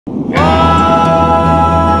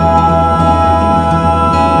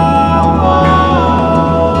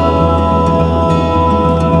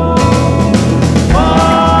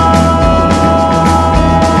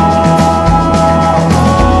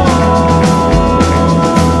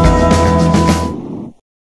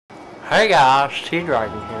Hey guys,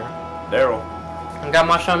 T-Dragon here. Daryl. I got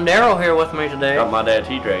my son Daryl here with me today. Got my dad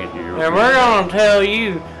T-Dragon here. And we're going to tell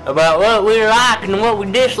you about what we like and what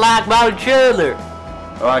we dislike about each other.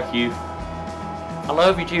 I like you. I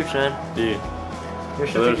love you too, son. Yeah. You're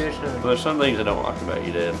such a good son. There's some things I don't like about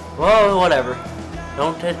you, Dad. Well, whatever.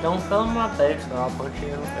 Don't tell him my face or I'll punch you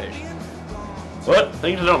in the face. What?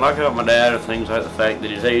 Things I don't like about my dad are things like the fact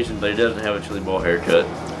that he's Asian, but he doesn't have a chili ball haircut.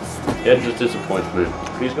 That just disappoints me.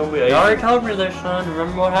 He's gonna be Asian. You already told me this, son.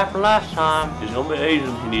 Remember what happened last time? He's gonna be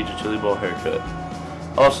Asian. He needs a chili ball haircut.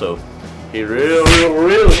 Also, he really.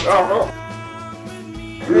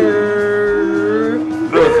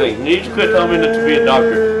 Another thing, you need to quit telling me not to be a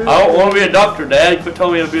doctor. I don't want to be a doctor, Dad. Quit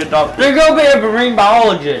telling me to be a doctor. You're gonna be a marine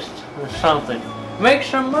biologist or something. Make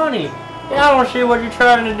some money. Yeah, I don't see what you're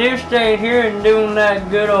trying to do staying here and doing that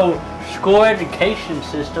good old school education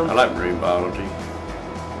system. I like marine biology.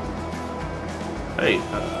 Hey,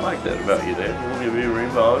 I like that about you, Dad. You want me to be a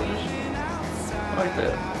marine biologist? I like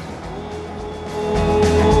that.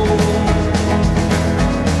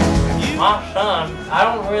 My son, I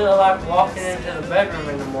don't really like walking into the bedroom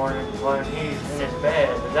in the morning when he's in his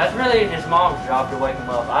bed. That's really his mom's job to wake him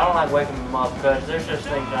up. I don't like waking him up because there's just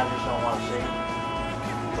things I just don't want to see.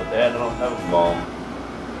 But Dad, I don't have a mom.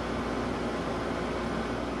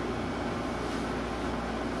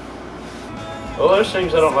 Well, there's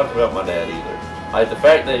things I don't like about my dad either. Like the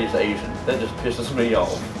fact that he's Asian. That just pisses me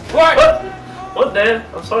off. What? What, Dad?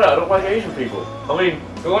 I'm sorry, I don't like Asian people. I mean,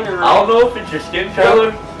 go in your room. I don't know if it's your skin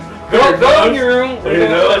color, go in your room, or your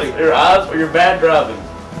nose, your eyes, or your bad driving.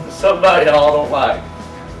 It's something about y'all don't like.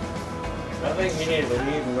 I think you need to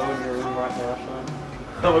leave and go in your room right now, son.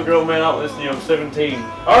 I'm a grown man, I'm listening to you, I'm 17.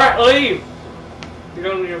 Alright, leave! You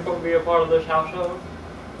don't need to be a part of this household.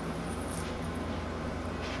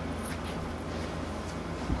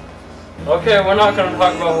 Okay, we're not going to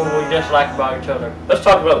talk about what we dislike about each other. Let's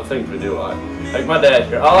talk about the things we do like. Like my dad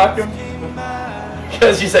here. I like him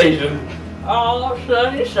because he's Asian. Oh,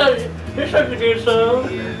 son, you're such a good son.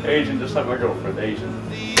 Asian, just like my girlfriend, Asian.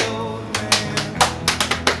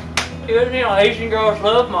 You know, Asian girls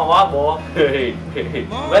love my white boy. Hey.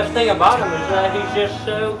 Best thing about him is that he's just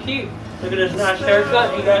so cute. Look at his nice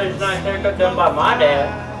haircut. He got his nice haircut done by my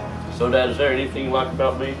dad. So, Dad, is there anything you like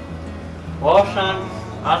about me? Well, son,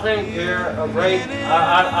 I think you're a great.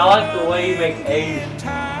 I like the way you make A's in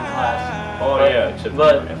class. Oh but, yeah, except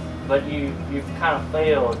but you've kind of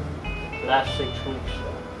failed the last 6 weeks.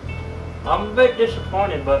 So. I'm a bit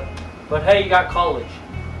disappointed, but hey, you got college.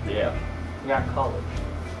 Yeah. You got college.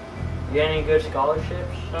 You got any good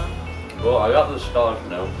scholarships, son? Well, I got this scholarship.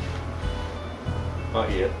 No.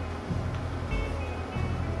 Not yet.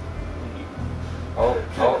 Oh.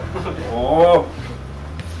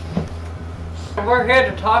 We're here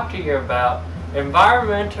to talk to you about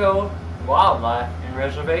environmental wildlife and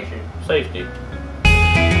reservation Safety.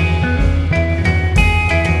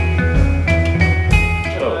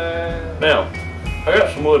 So, now, I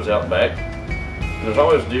got some woods out back, and there's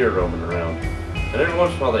always deer roaming around. And every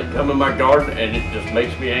once in a while they come in my garden, and it just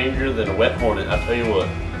makes me angrier than a wet hornet, I tell you what.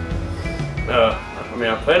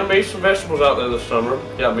 I planted me some vegetables out there this summer.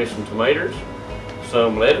 Got me some tomatoes,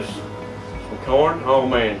 some lettuce, some corn. Oh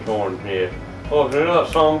man, corn, yeah. Oh, you know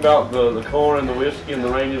that song about the corn and the whiskey and the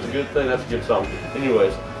rain is a good thing? That's a good song.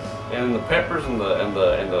 Anyways, and the peppers and the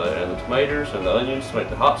tomatoes and the onions to make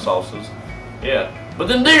the hot sauces. Yeah. But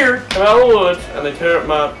then deer come out of the woods and they tear up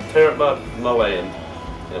my land.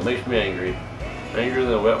 And it makes me angry. Angrier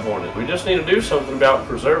than a wet hornet. We just need to do something about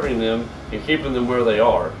preserving them and keeping them where they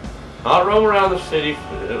are. Not roam around the city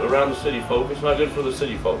folk. It's not good for the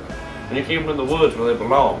city folk. And you keep them in the woods where they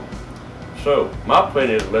belong. So, my plan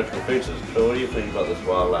is electrical fences. So what do you think about this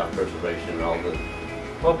wildlife preservation and all this?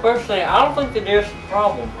 Well, personally, I don't think the deer's the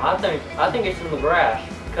problem. I think it's in the grass,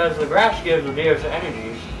 because the grass gives the deer's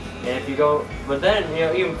energies. And if you go, but then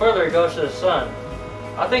even further, it goes to the sun.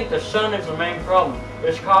 I think the sun is the main problem.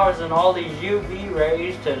 It's causing all these UV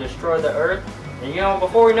rays to destroy the earth. And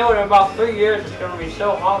before we know it, in about 3 years, it's going to be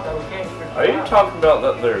so hot that we can't even survive. Are you talking about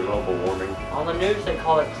that there global warming? On the news, they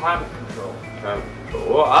call it climate control. Climate control.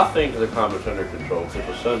 Well, I think the climate's under control because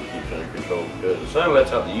the sun keeps under control. Because the sun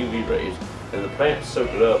lets out the UV rays, and the plants soak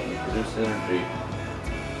it up and produce energy,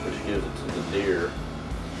 which gives it to the deer.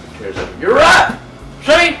 You're right!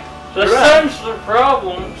 See? The sun's the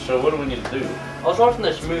problem. So what do we need to do? I was watching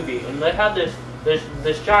this movie, and they had this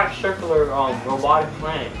this giant circular robotic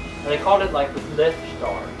planet, and they called it like the Death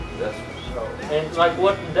Star. So, and like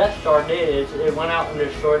what the Death Star did is it went out and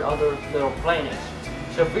destroyed other little planets.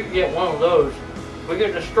 So if we could get one of those, we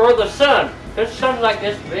could destroy the sun. Because the sun's like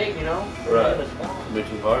this big, you know. Right. Be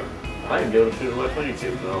too hard. I can go to shoot away from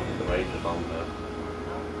YouTube, but I don't think the range is long enough.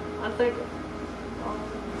 I think.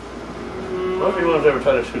 What if anyone's ever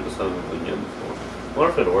tried to shoot the sun again before? I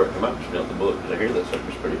wonder if it'll work. I might just melt the bullet because I hear that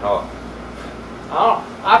sucker's pretty hot.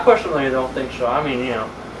 I personally don't think so. I mean, you know,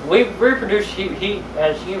 we reproduce heat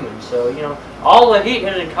as humans, so you know, all the heat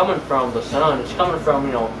isn't coming from the sun. It's coming from,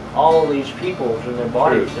 you know, all of these peoples and their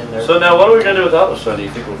bodies and their. So now, what are we gonna do without the sun? Do you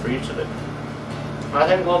think we'll freeze today? I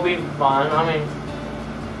think we'll be fine. I mean,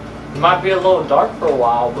 it might be a little dark for a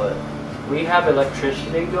while, but we have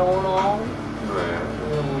electricity going on. Right.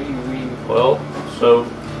 Well, so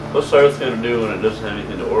what's the Earth gonna do when it doesn't have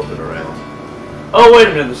anything to orbit around? Oh, wait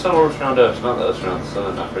a minute, the sun orbits around us, not us around the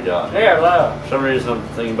sun, I forgot. Yeah, loud. For some reason I'm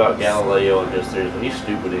thinking about Galileo and his theories, but he's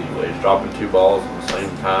stupid anyways, dropping two balls at the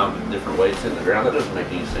same time in different weights in the ground. That doesn't make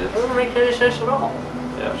any sense. It doesn't make any sense at all.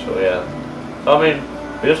 Yeah, so yeah. So, I mean,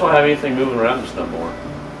 we just don't have anything moving around us no more.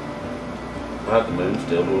 We'll have the moon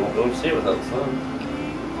still, but we won't go and see it without the sun.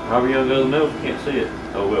 How are we going to go to the moon if we can't see it?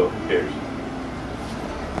 Oh well, who cares?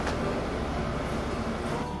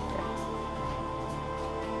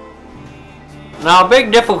 Now, a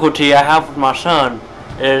big difficulty I have with my son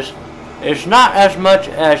is it's not as much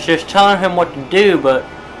as just telling him what to do, but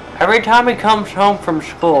every time he comes home from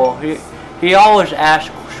school, he always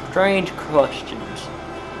asks strange questions.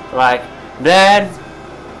 Like, Dad,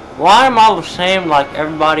 why am I the same like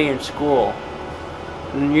everybody in school?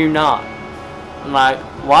 And you're not. Like,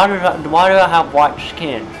 why do I have white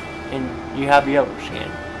skin and you have yellow skin?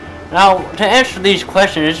 Now, to answer these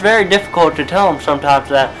questions, it's very difficult to tell him sometimes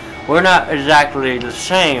that we're not exactly the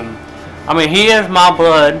same. I mean, he is my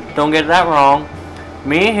blood, don't get that wrong.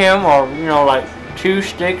 Me and him are, you know, like two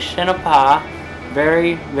sticks in a pie.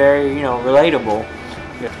 Very, very, you know, relatable.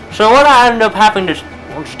 So what I end up having to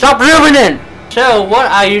stop zooming in. So what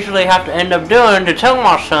I usually have to end up doing to tell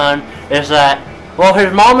my son is that, well,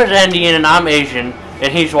 his mom is Indian and I'm Asian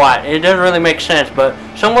and he's white. It doesn't really make sense, but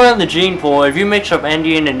somewhere in the gene pool, if you mix up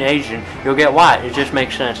Indian and Asian, you'll get white. It just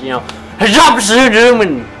makes sense, you know. Stop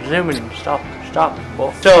zooming, stop.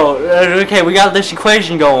 Well, so okay, we got this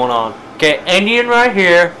equation going on. Okay, Indian right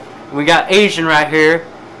here, we got Asian right here,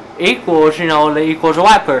 equals, you know, equals a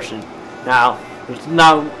white person. Now,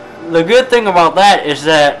 the good thing about that is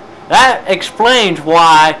that explains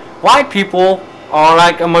why white people are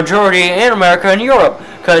like a majority in America and Europe.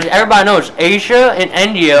 Because everybody knows Asia and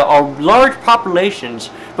India are large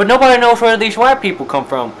populations, but nobody knows where these white people come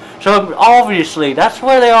from. So obviously, that's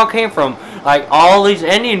where they all came from. Like, all these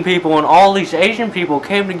Indian people and all these Asian people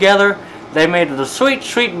came together. They made the sweet,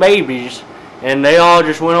 sweet babies. And they all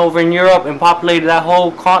just went over in Europe and populated that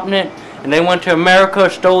whole continent. And they went to America,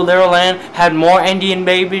 stole their land, had more Indian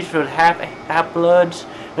babies with half-bloods.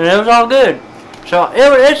 And it was all good. So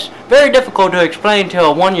it's very difficult to explain to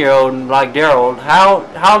a 1-year-old like Daryl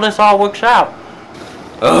how this all works out.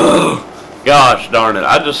 Oh. Gosh darn it,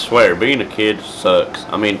 I just swear, being a kid sucks.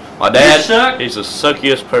 I mean, my dad, he's the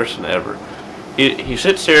suckiest person ever. He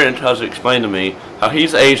sits here and tries to explain to me how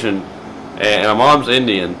he's Asian and my mom's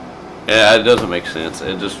Indian, and it doesn't make sense.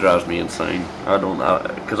 It just drives me insane. I don't know,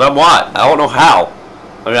 because I'm white. I don't know how.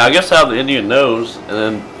 I mean, I guess I have the Indian nose, and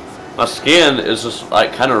then my skin is just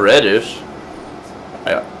like kind of reddish,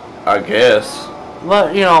 I guess.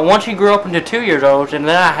 But, you know, once he grew up into 2 years old, and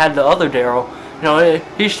then I had the other Daryl, you know,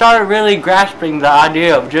 he started really grasping the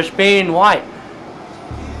idea of just being white.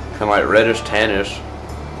 Kind of like reddish, tannish.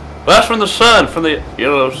 But that's from the sun, from the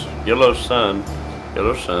yellow sun,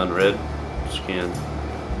 red skin.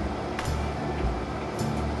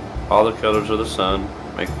 All the colors of the sun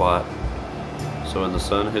make white. So when the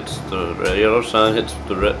sun hits the red, yellow sun hits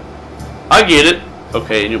the red. I get it.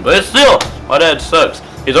 Okay, but still, my dad sucks.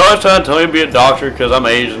 He's always trying to tell me to be a doctor because I'm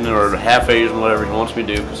Asian or half Asian, whatever he wants me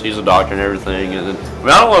to do, because he's a doctor and everything. And then, I mean,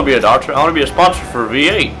 I don't want to be a doctor. I want to be a sponsor for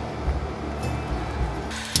V8.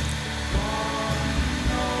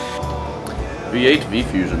 V8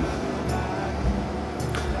 V-Fusion.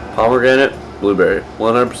 Pomegranate, blueberry,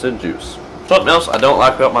 100% juice. Something else I don't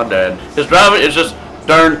like about my dad. His driving is just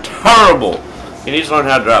darn terrible. He needs to learn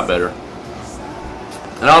how to drive better.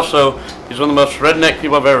 And also, he's one of the most redneck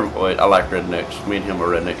people I've ever... Wait, I like rednecks. Me and him are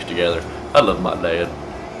rednecks together. I love my dad.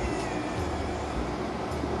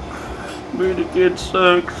 Being a kid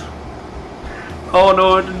sucks. I don't know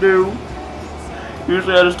what to do.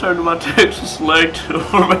 Usually I just turn to my Texas Select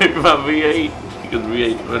or maybe my V8. Because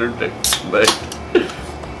V8's better than Texas Select.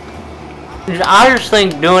 I just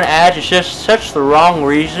think doing ads is just such the wrong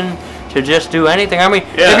reason to just do anything. I mean,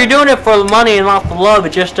 if you're doing it for the money and not the love,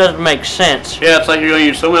 it just doesn't make sense. Yeah, it's like you're going to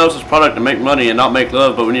use someone else's product to make money and not make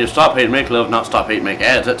love, but when you stop hating make love, not stop hating make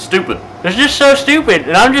ads. That's stupid. It's just so stupid,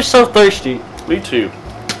 and I'm just so thirsty. Me too.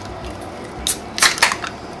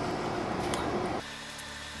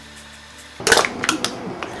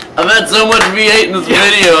 I've had so much V8 in this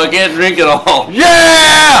video, I can't drink it all.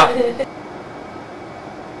 Yeah!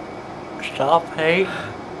 Stop hate.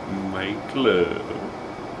 Make love.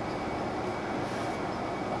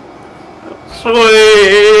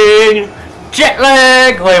 Swing! Jet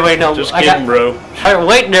lag! Wait, no. Just kidding, bro. Hey,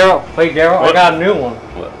 wait, Daryl. Wait, Daryl, I got a new one.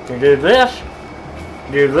 What? You do this.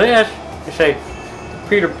 You do this. You say,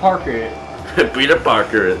 Peter Parker it. Peter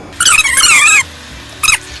Parker it.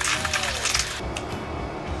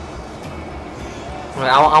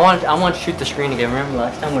 I want to shoot the screen again. Remember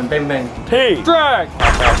last time when Bang Bang? Hey! Drag!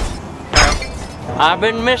 I've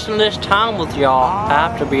been missing this time with y'all. I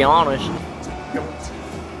have to be honest.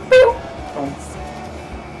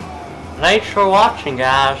 Thanks for watching,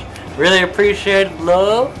 guys. Really appreciate the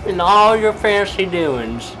love and all your fancy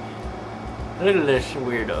doings. Look at this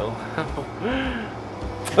weirdo.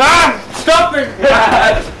 Ah! Stop it!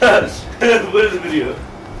 What is the video?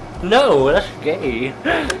 No, that's gay.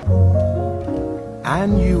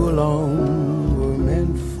 And you alone were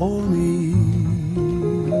meant for me.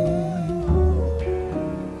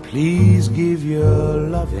 Please give your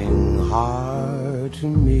loving heart to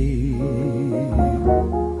me.